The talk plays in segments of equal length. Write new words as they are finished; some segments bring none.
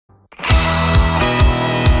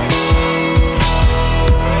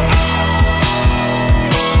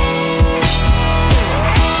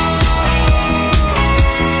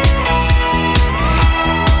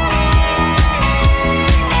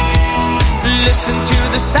Listen to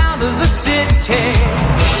the sound of the city.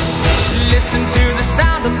 Listen to the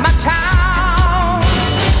sound of my town.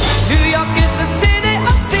 New York is the city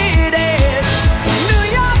of cities. New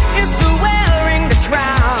York is the wearing the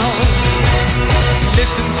crown.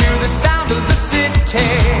 Listen to the sound of the city.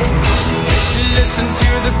 Listen to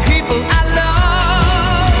the people I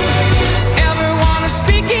love. Everyone is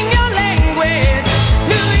speaking your language.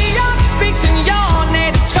 New York speaks in your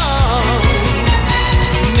native tongue.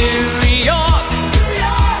 New York,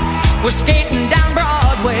 we're skating down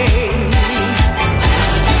Broadway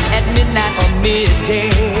at midnight or midday.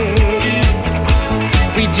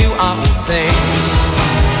 We do our own thing.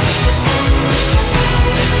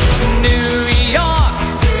 New York,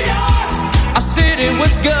 a city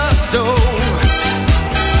with gusto.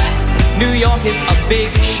 New York is a big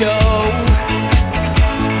show.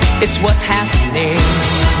 It's what's happening.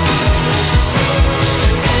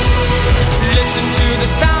 Listen to the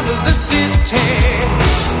sound of the city.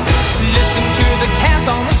 Listen to the cabs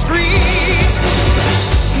on the street.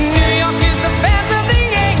 New York is the fans of the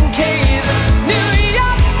Yankees. New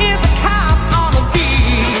York is a cop on the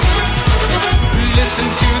beat. Listen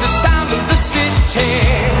to the sound of the city.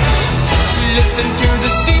 Listen to the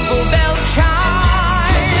steeple bells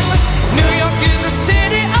chime. New York is a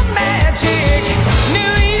city of magic.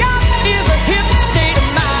 New York is a hip state of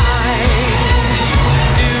mind.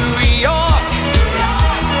 New York,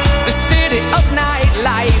 the city of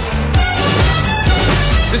nightlife,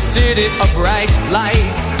 the city of bright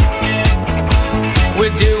lights.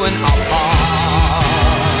 We're doing our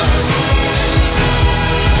part.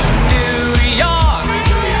 New York,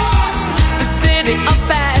 the city of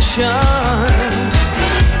fashion,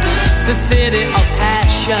 the city of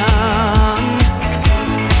passion.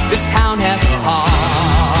 This town has a heart.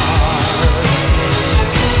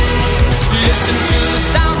 Listen to the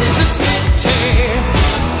sound of the city.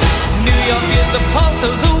 New York is the pulse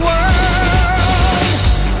of the world.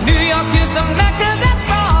 New York is the Mecca that's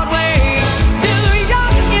Broadway. New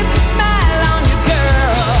York is the smile on your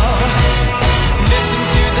girl. Listen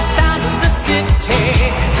to the sound of the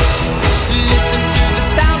city. Listen to the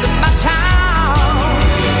sound of my town.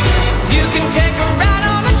 You can take a ride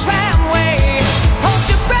on a tramway. Hold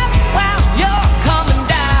your breath while you're coming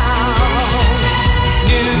down.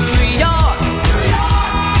 New York,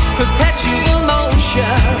 perpetual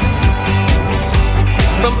motion,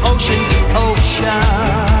 from ocean to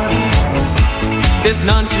ocean. There's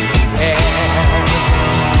none to compare.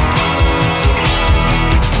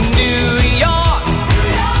 New York,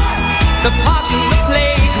 the parks and the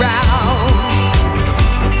playgrounds.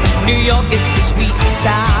 New York is the sweet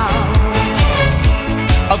sound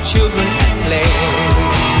of children at play.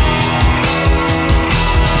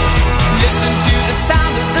 Listen to the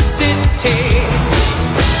sound of the city.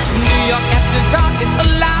 New York after dark is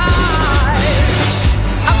alive.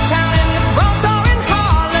 Uptown in the Bronx or in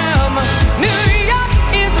Harlem, New York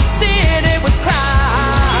is a city with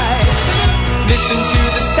pride. Listen to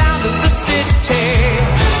the sound of the city.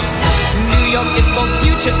 New York is both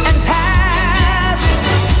future and past.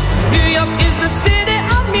 New York is the city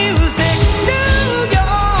of music. New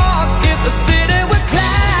York is the city with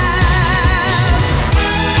class.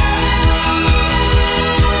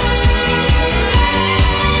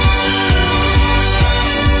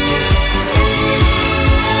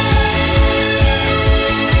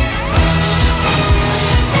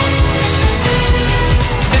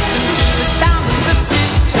 Listen to the sound of the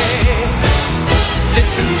city.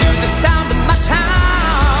 Listen to the sound of my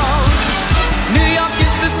town. New York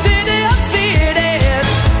is the city of cities.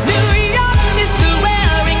 New York is still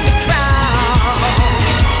wearing the crown.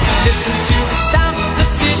 Listen to the sound of the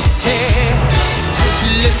city.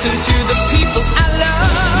 Listen to